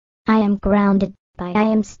I am grounded, but I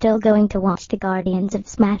am still going to watch the Guardians of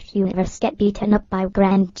Smash Universe get beaten up by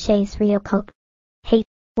Grand Chase Ryocoke. Hey,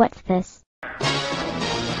 what's this?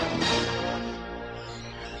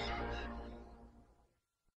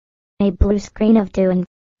 A blue screen of doom,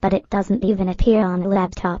 but it doesn't even appear on the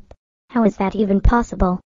laptop. How is that even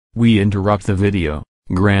possible? We interrupt the video.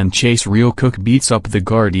 Grand Chase Ryocoke beats up the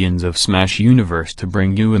Guardians of Smash Universe to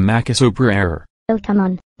bring you a Macusoper Error. Oh come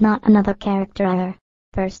on, not another character error.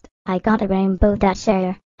 First, I got a Rainbow Dash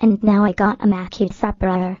error, and now I got a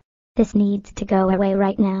Macusoper error. This needs to go away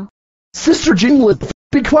right now. Sister Jinglet,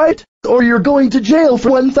 be quiet, or you're going to jail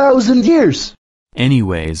for 1,000 years!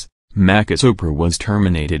 Anyways, Macusoper was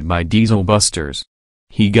terminated by Diesel Busters.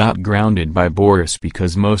 He got grounded by Boris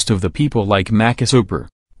because most of the people like Macusoper.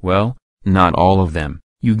 Well, not all of them.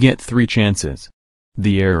 You get 3 chances.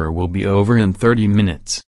 The error will be over in 30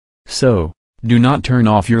 minutes. So, do not turn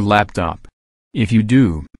off your laptop. If you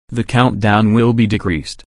do, the countdown will be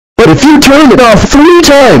decreased. But if you turn it off 3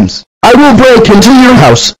 times, I will break into your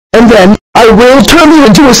house, and then, I will turn you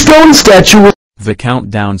into a stone statue. The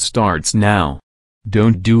countdown starts now.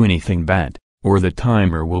 Don't do anything bad, or the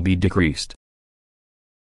timer will be decreased.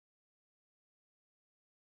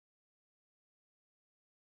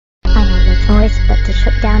 I have no choice but to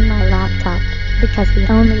shut down my laptop, because we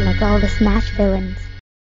only like all the Smash villains.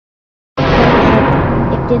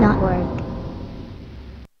 It did not work.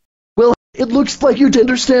 Well, it looks like you don't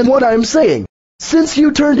understand what I'm saying. Since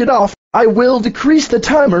you turned it off, I will decrease the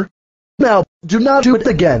timer. Now, do not do it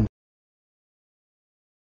again.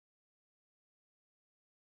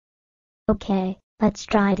 Okay, let's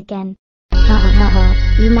try it again. Ha ha ha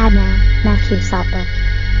ha, you mad now, Macusoper.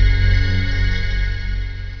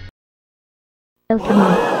 Oh come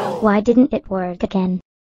on, why didn't it work again?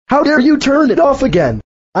 How dare you turn it off again?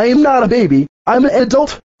 I am not a baby, I'm an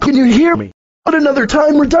adult, can you hear me? But another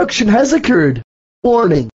time reduction has occurred.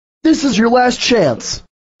 Warning, this is your last chance.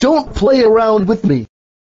 Don't play around with me.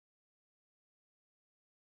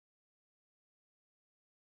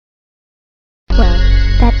 Well,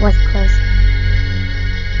 that was close.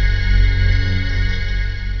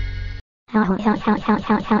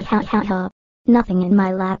 Nothing in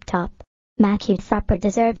my laptop. Macusoper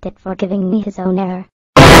deserved it for giving me his own error.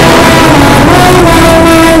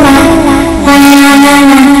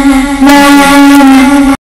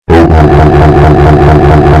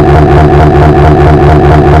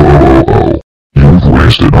 You've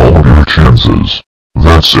wasted all of your chances.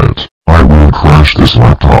 That's it. I will crash this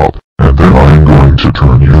laptop, and then I'm going to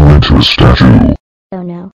turn you into a statue. Oh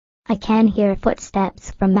no. I can hear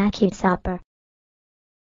footsteps from Macusoper.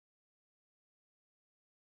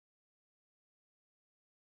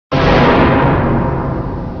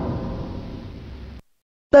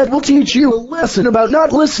 That will teach you a lesson about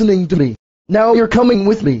not listening to me. Now you're coming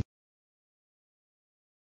with me.